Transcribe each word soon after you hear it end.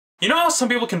You know how some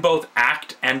people can both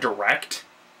act and direct?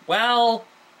 Well,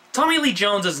 Tommy Lee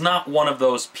Jones is not one of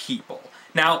those people.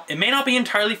 Now, it may not be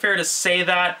entirely fair to say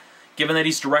that, given that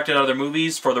he's directed other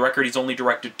movies. For the record, he's only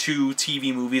directed 2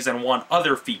 TV movies and 1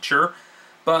 other feature.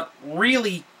 But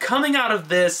really, coming out of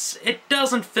this, it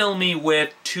doesn't fill me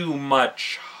with too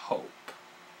much hope.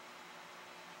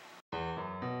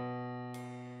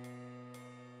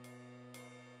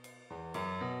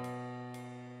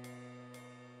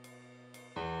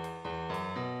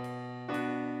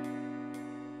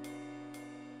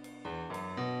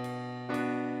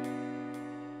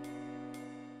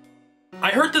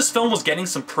 I heard this film was getting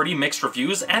some pretty mixed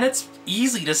reviews, and it's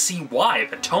easy to see why.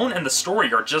 The tone and the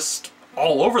story are just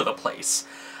all over the place.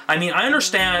 I mean, I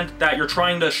understand that you're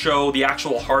trying to show the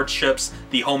actual hardships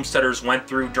the homesteaders went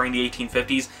through during the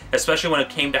 1850s, especially when it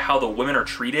came to how the women are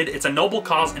treated. It's a noble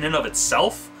cause in and of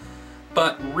itself,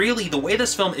 but really, the way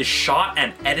this film is shot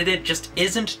and edited just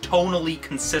isn't tonally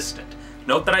consistent.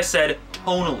 Note that I said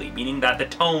tonally, meaning that the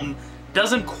tone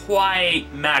doesn't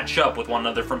quite match up with one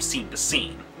another from scene to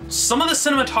scene. Some of the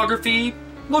cinematography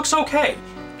looks okay.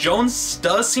 Jones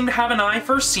does seem to have an eye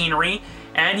for scenery,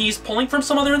 and he's pulling from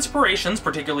some other inspirations,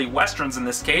 particularly westerns in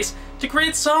this case, to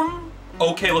create some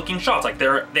okay-looking shots. Like,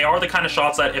 they are the kind of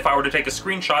shots that if I were to take a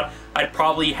screenshot, I'd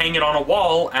probably hang it on a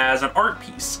wall as an art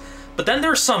piece. But then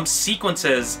there's some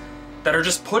sequences that are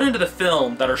just put into the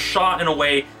film that are shot in a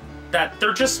way that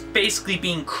they're just basically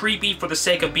being creepy for the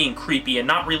sake of being creepy and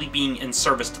not really being in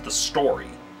service to the story.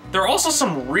 There are also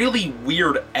some really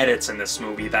weird edits in this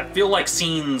movie that feel like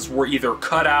scenes were either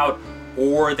cut out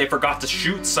or they forgot to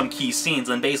shoot some key scenes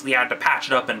and basically had to patch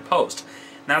it up in post.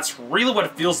 And that's really what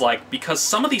it feels like, because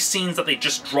some of these scenes that they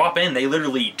just drop in, they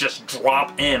literally just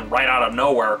drop in right out of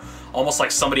nowhere, almost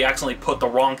like somebody accidentally put the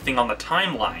wrong thing on the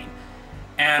timeline.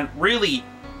 And really,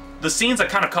 the scenes that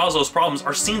kind of cause those problems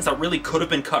are scenes that really could have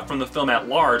been cut from the film at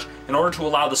large in order to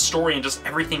allow the story and just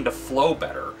everything to flow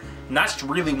better. And that's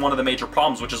really one of the major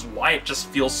problems, which is why it just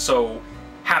feels so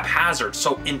haphazard,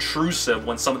 so intrusive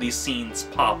when some of these scenes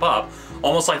pop up,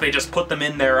 almost like they just put them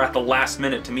in there at the last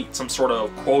minute to meet some sort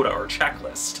of quota or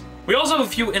checklist. We also have a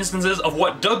few instances of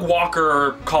what Doug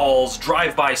Walker calls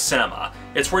drive-by cinema.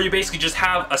 It's where you basically just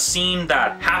have a scene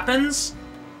that happens,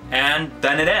 and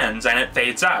then it ends, and it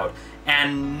fades out.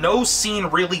 And no scene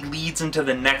really leads into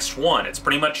the next one. It's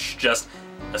pretty much just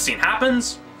a scene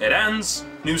happens, it ends,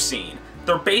 new scene.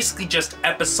 They're basically just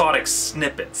episodic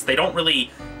snippets. They don't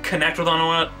really connect with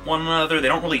one another. They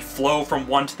don't really flow from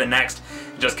one to the next.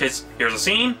 Just because here's a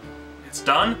scene, it's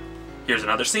done. Here's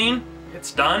another scene,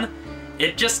 it's done.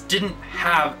 It just didn't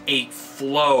have a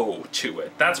flow to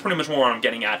it. That's pretty much more what I'm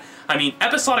getting at. I mean,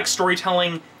 episodic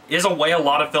storytelling is a way a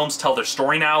lot of films tell their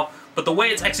story now, but the way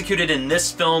it's executed in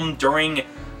this film during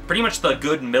pretty much the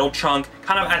good middle chunk,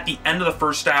 kind of at the end of the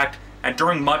first act, and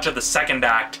during much of the second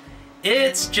act,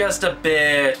 it's just a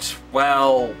bit,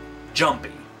 well, jumpy.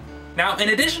 Now, in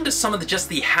addition to some of just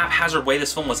the haphazard way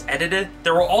this film was edited,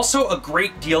 there were also a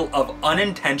great deal of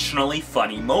unintentionally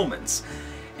funny moments.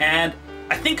 And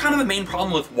I think kind of the main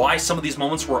problem with why some of these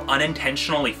moments were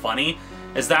unintentionally funny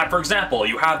is that, for example,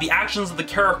 you have the actions of the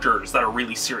characters that are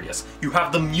really serious. You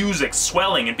have the music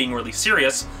swelling and being really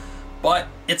serious, but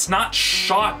it's not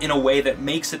shot in a way that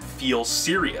makes it feel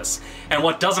serious. And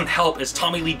what doesn't help is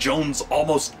Tommy Lee Jones'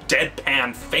 almost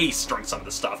deadpan face during some of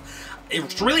this stuff.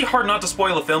 It's really hard not to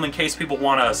spoil the film in case people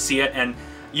want to see it, and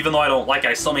even though I don't like it,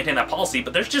 I still maintain that policy,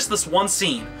 but there's just this one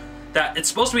scene that it's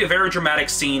supposed to be a very dramatic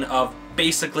scene of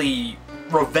basically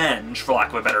revenge, for lack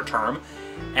of a better term,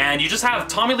 and you just have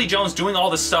Tommy Lee Jones doing all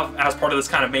this stuff as part of this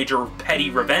kind of major petty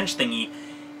revenge thingy,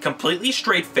 completely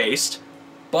straight-faced,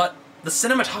 but the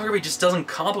cinematography just doesn't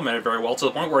complement it very well, to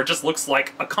the point where it just looks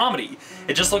like a comedy.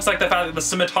 It just looks like the fact that the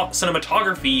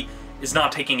cinematography is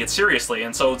not taking it seriously,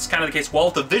 and so it's kind of the case, well,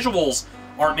 if the visuals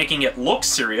aren't making it look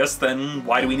serious, then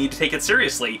why do we need to take it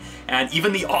seriously? And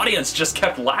even the audience just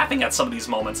kept laughing at some of these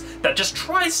moments that just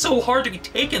try so hard to be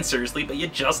taken seriously, but you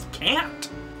just can't.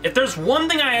 If there's one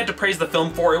thing I had to praise the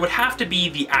film for, it would have to be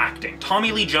the acting.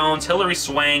 Tommy Lee Jones, Hilary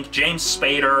Swank, James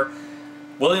Spader,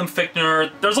 William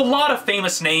Fichtner. There's a lot of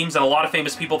famous names and a lot of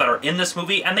famous people that are in this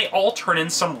movie, and they all turn in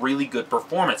some really good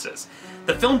performances.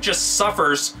 The film just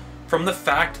suffers from the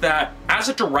fact that, as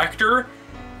a director,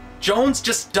 Jones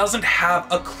just doesn't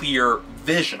have a clear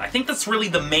vision. I think that's really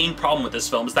the main problem with this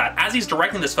film, is that as he's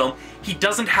directing this film, he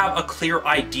doesn't have a clear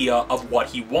idea of what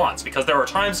he wants, because there are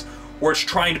times where it's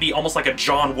trying to be almost like a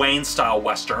John Wayne style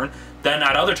Western, then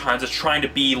at other times it's trying to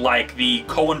be like the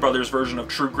Coen brothers version of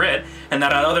True Grit, and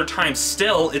then at other times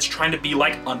still it's trying to be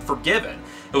like Unforgiven.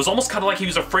 It was almost kind of like he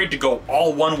was afraid to go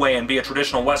all one way and be a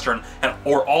traditional Western,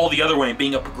 or all the other way and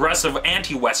being a progressive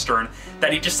anti-Western,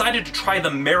 that he decided to try to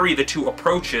marry the two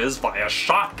approaches via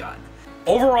shotgun.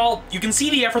 Overall, you can see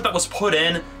the effort that was put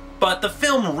in, but the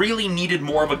film really needed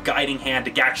more of a guiding hand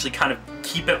to actually kind of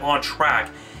keep it on track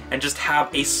and just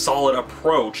have a solid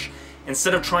approach,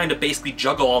 instead of trying to basically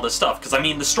juggle all this stuff. Because I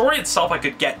mean, the story itself I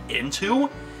could get into,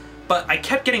 but I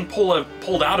kept getting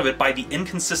pulled out of it by the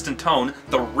inconsistent tone,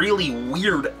 the really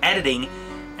weird editing,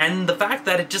 and the fact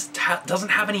that it just doesn't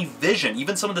have any vision.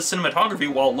 Even some of the cinematography,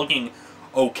 while looking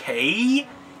okay,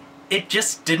 it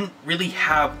just didn't really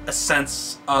have a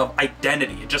sense of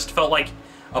identity. It just felt like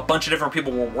a bunch of different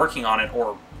people were working on it,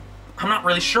 or I'm not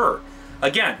really sure.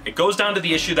 Again, it goes down to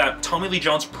the issue that Tommy Lee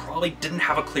Jones probably didn't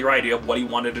have a clear idea of what he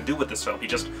wanted to do with this film. He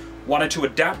just wanted to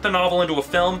adapt the novel into a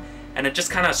film, and it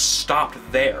just kind of stopped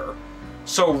there.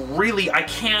 So really, I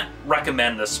can't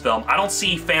recommend this film. I don't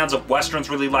see fans of Westerns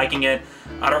really liking it.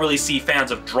 I don't really see fans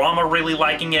of drama really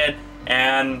liking it.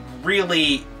 And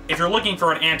really, if you're looking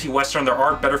for an anti-Western, there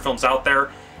are better films out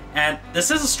there. And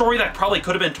this is a story that probably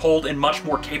could have been told in much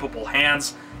more capable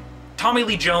hands. Tommy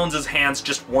Lee Jones's hands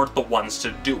just weren't the ones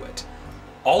to do it.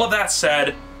 All of that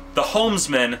said, The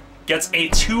Homesman gets a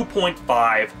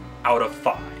 2.5 out of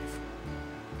 5.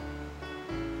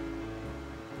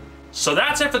 So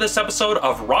that's it for this episode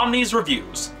of Romney's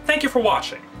Reviews. Thank you for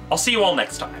watching. I'll see you all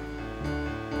next time.